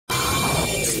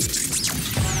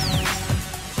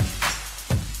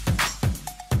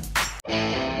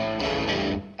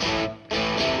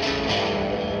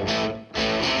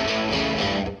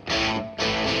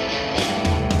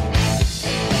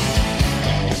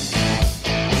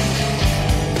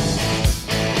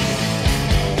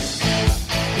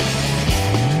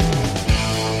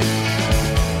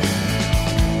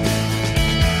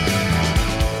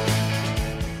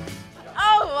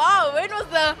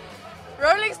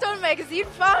Stone magazine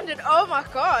founded? Oh my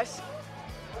gosh.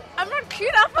 I'm not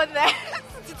clued up on that,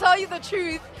 to tell you the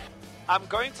truth. I'm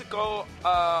going to go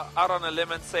out on a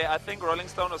limb and say I think Rolling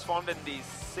Stone was formed in the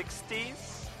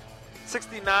 60s,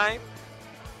 69,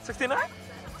 69,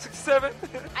 67.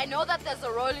 I know that there's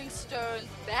a Rolling Stones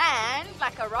band,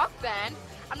 like a rock band.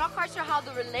 I'm not quite sure how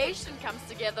the relation comes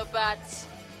together, but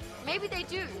maybe they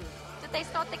do. Did they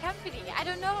start the company? I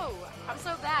don't know. I'm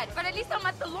so bad, but at least I'm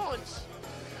at the launch.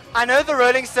 I know the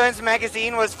Rolling Stones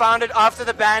magazine was founded after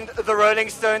the band The Rolling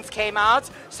Stones came out,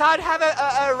 so I'd have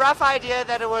a rough idea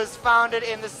that it was founded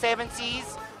in the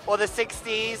 70s or the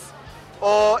 60s,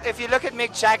 or if you look at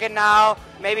Mick Jagger now,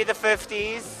 maybe the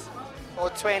 50s or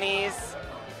 20s,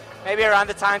 maybe around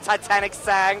the time Titanic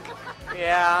sank.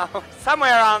 Yeah,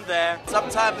 somewhere around there.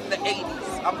 Sometime in the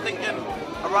 80s. I'm thinking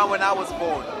around when I was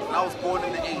born. I was born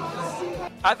in the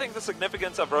 80s. I think the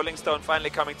significance of Rolling Stone finally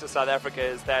coming to South Africa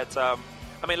is that,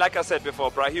 I mean, like I said before,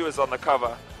 Brahi was on the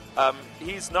cover.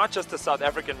 He's not just a South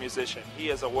African musician, he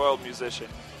is a world musician.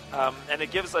 And it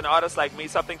gives an artist like me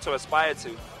something to aspire to.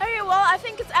 Okay, well, I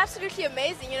think it's absolutely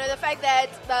amazing, you know, the fact that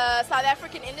the South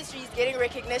African industry is getting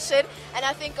recognition, and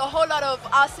I think a whole lot of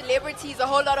our celebrities, a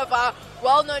whole lot of our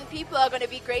well-known people are going to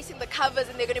be gracing the covers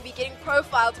and they're going to be getting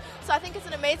profiled. So I think it's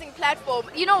an amazing platform.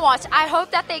 You know what? I hope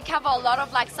that they cover a lot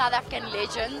of like South African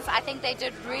legends. I think they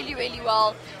did really, really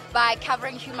well by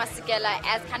covering Hugh Masekela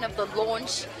as kind of the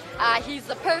launch. He's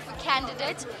the perfect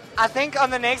candidate. I think on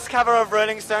the next cover of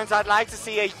Rolling Stones, I'd like to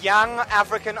see a young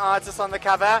African artist on the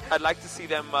cover. I'd like to see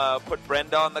them put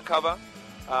Brenda on the cover.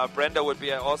 Brenda would be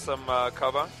an awesome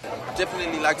cover.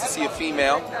 Definitely like to see a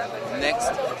female next.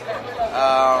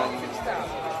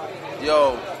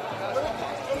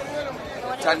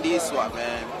 Tandiswa,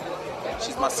 man.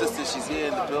 She's my sister. She's here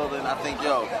in the building. I think,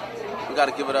 we got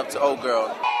to give it up to old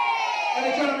girl. And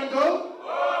the gentlemen go.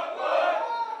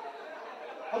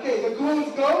 Okay, the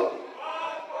goons go.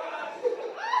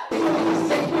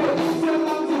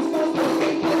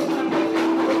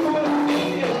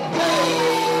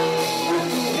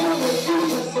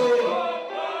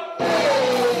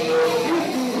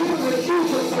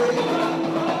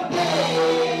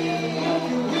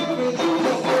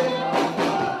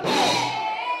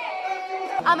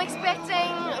 I'm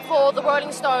expecting for the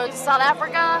Rolling Stones South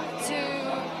Africa to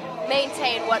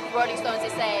maintain what Rolling Stones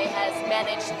SA has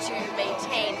managed to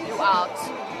maintain throughout,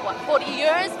 40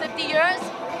 years, 50 years?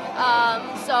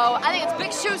 So I think it's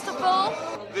big shoes to fill.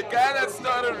 The guy that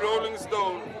started Rolling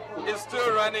Stone is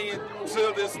still running it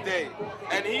till this day.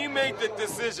 And he made the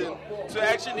decision to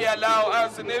actually allow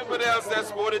us and everybody else that's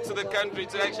voted to the country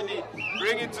to actually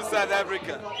bring it to South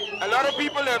Africa. A lot of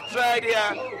people have tried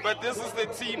here, but this is the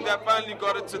team that finally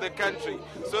got it to the country.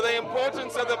 So the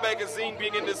importance of the magazine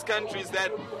being in this country is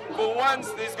that for once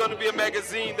there's going to be a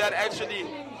magazine that actually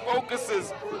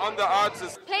focuses on the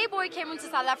artists. Playboy came into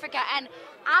South Africa, and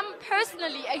I'm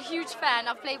personally a huge fan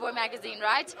of Playboy magazine,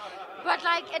 right? But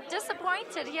like, it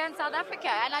disappointed here in South Africa,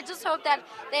 and I just hope that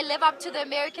they live up to the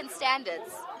American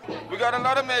standards. We got a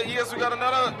lot of we got a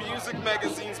lot of music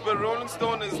magazines, but Rolling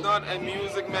Stone is not a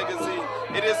music magazine.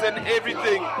 It is an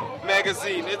everything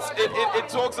magazine. It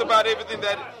talks about everything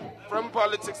that from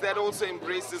politics that also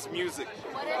embraces music.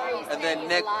 And then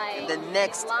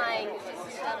next,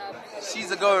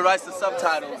 she's a girl who writes the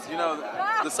subtitles. You know,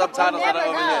 the subtitles that are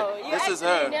over here. This is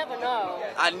her. You never know.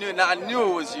 I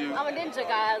knew it was you. I'm a ninja,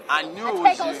 guys. I knew it was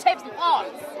take you. those shapes and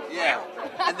forms. Yeah.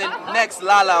 And then next,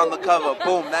 Lala on the cover.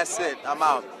 Boom, that's it. I'm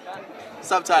out.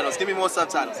 Subtitles. Give me more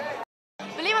subtitles.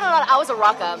 Believe it or not, I was a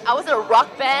rocker. I was in a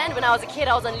rock band when I was a kid.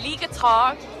 I was on lead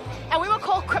guitar, and we were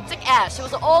called Cryptic Ash. It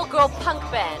was an all-girl punk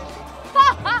band.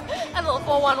 A little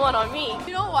 411 on me.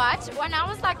 You know what? When I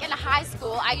was like in high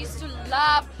school, I used to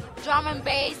love drum and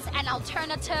bass and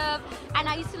alternative, and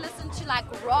I used to listen to like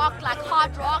rock, like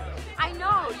hard rock. I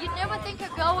know, you'd never think a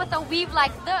girl with a weave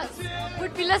like this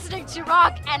would be listening to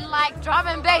rock and like drum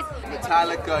and bass.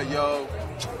 Metallica, yo.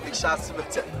 Big shots to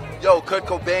Metallica. Yo, Kurt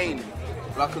Cobain.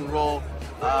 Rock and roll.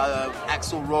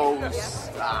 Axl Rose.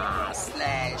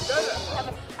 Slash.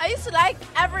 I used to like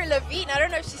Avril Lavigne. I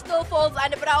don't know if she still falls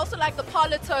under, but I also like the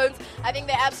Parlotones. I think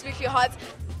they're absolutely hot.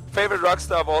 Favorite rock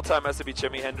star of all time has to be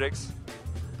Jimi Hendrix.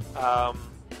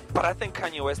 But I think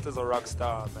Kanye West is a rock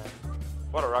star, man.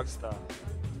 What a rock star.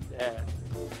 Yeah.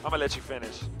 I'm gonna let you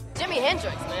finish. Jimi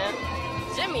Hendrix, man.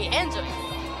 Jimi Hendrix.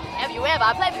 Have you ever?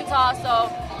 I play guitar, so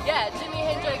yeah, Jimi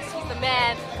Hendrix, he's the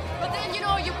man. But then, you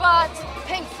know, you've got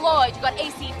Pink Floyd, you've got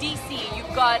AC/DC,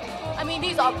 you've got, I mean,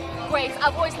 these are great.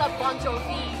 I've always loved Bon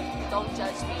Jovi. Don't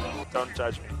judge me. Don't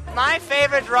judge me. My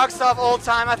favorite rock star of all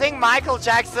time, I think Michael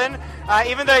Jackson,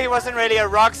 even though he wasn't really a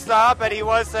rock star, but he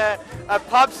was a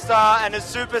pop star and a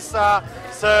superstar.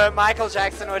 So Michael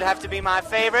Jackson would have to be my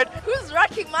favorite. Who's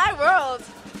rocking my world?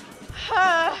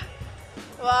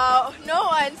 Wow, no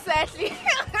one, sadly.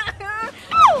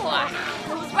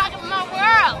 Who's rocking my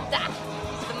world?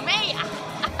 It's the mayor.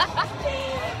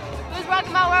 Who's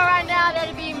rocking my world right now?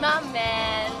 That'd be my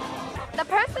man. The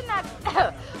person that's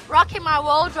rocking my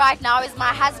world right now is my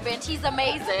husband. He's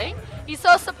amazing. He's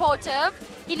so supportive.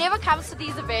 He never comes to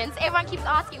these events. Everyone keeps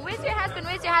asking, where's your husband?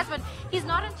 Where's your husband? He's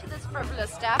not into this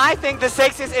frivolous stuff. I think the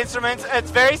sexiest instrument,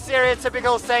 it's very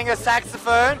stereotypical saying a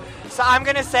saxophone. So I'm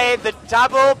going to say the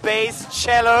double bass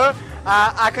cello.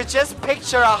 I could just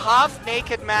picture a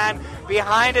half-naked man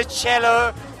behind a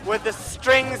cello with the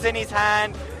strings in his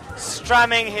hand,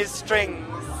 strumming his strings.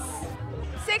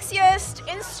 Sexiest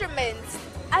instruments.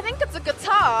 I think it's a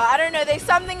guitar. I don't know, there's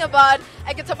something about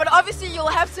a guitar, but obviously you'll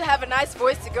have to have a nice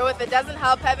voice to go with it. It doesn't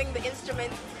help having the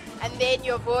instrument and then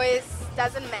your voice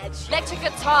doesn't match. Electric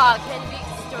guitar can be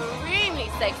extremely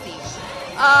sexy.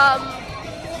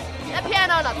 The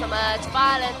piano, not so much.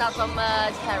 Violin, not so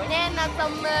much. Clarinet, not so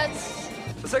much.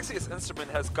 The sexiest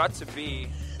instrument has got to be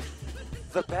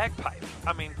the bagpipe.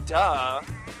 I mean, duh.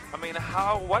 I mean,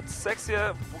 what's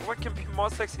sexier? What can be more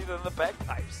sexy than the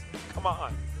bagpipes? Come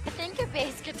on. I think a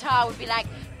bass guitar would be like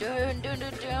dun dun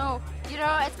dun dun. You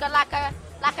know, it's got like a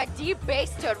deep bass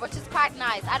to it, which is quite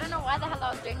nice. I don't know why the hell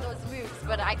I was doing those moves,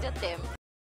 but I did them.